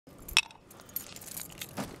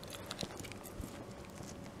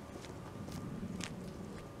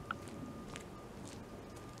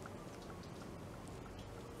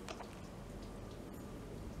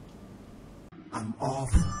I'm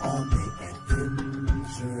off on the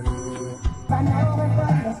adventure. I know it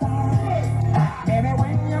from the start. Baby,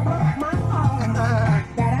 when you broke my heart,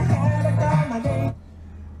 that I had to go my day.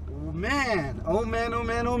 Oh man, oh man, oh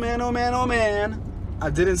man, oh man, oh man, oh man. I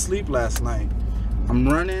didn't sleep last night. I'm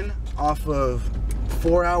running off of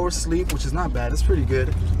 4 hours sleep, which is not bad, it's pretty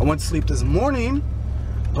good. I went to sleep this morning,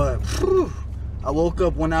 but whew, I woke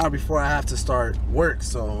up 1 hour before I have to start work,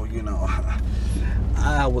 so you know,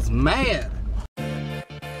 I was mad.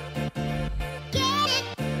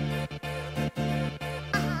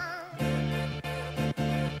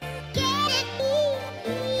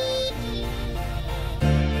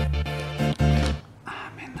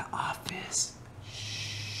 I'm in the office.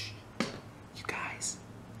 Shh. You guys,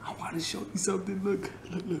 I want to show you something. Look,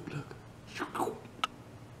 look, look, look.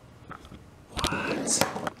 What?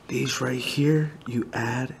 These right here, you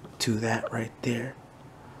add to that right there.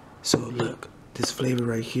 So look, this flavor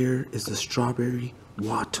right here is the strawberry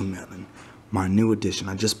watermelon. My new addition.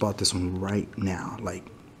 I just bought this one right now, like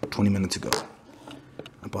 20 minutes ago.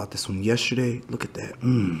 I bought this one yesterday. Look at that.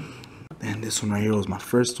 And this one right here was my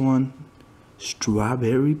first one.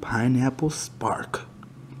 Strawberry pineapple spark.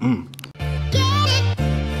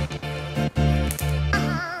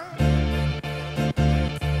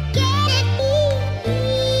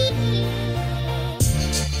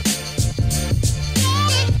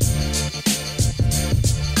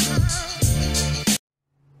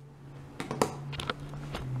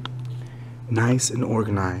 Nice and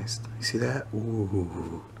organized. You see that?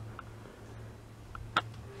 Ooh.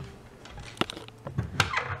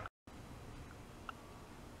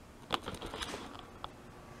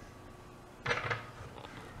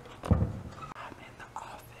 I'm in the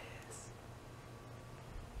office.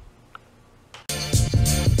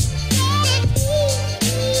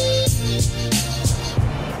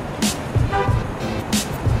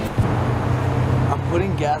 I'm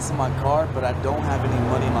putting gas in my car, but I don't have any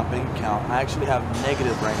money in my bank account. I actually have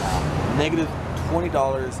negative right now. Negative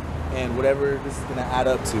 $20 and whatever this is gonna add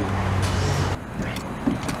up to.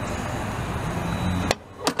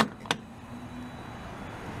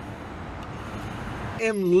 I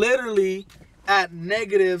am literally at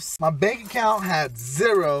negatives. My bank account had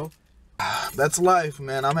zero. That's life,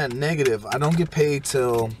 man. I'm at negative. I don't get paid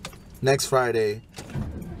till next Friday.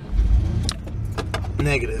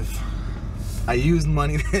 Negative. I used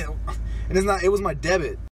money and it was my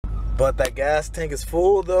debit. But that gas tank is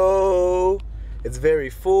full though. It's very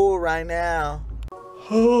full right now.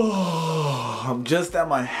 I'm just at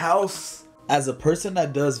my house. As a person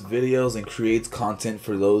that does videos and creates content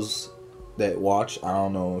for those that watch, I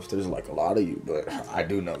don't know if there's like a lot of you, but I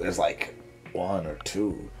do know there's like 1 or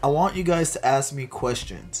 2. I want you guys to ask me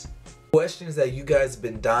questions. Questions that you guys have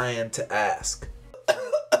been dying to ask.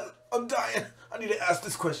 I'm dying. I need to ask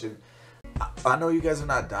this question. I know you guys are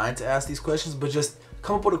not dying to ask these questions, but just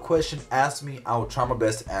come up with a question, ask me, I will try my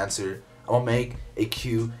best to answer. I'm gonna make a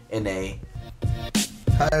Q&A.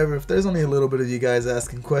 However, if there's only a little bit of you guys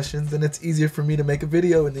asking questions, then it's easier for me to make a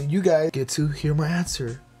video and then you guys get to hear my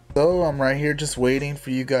answer. So I'm right here just waiting for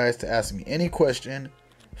you guys to ask me any question.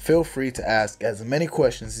 Feel free to ask as many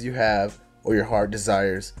questions as you have or your heart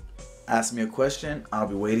desires. Ask me a question, I'll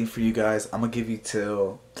be waiting for you guys. I'm gonna give you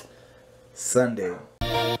till Sunday.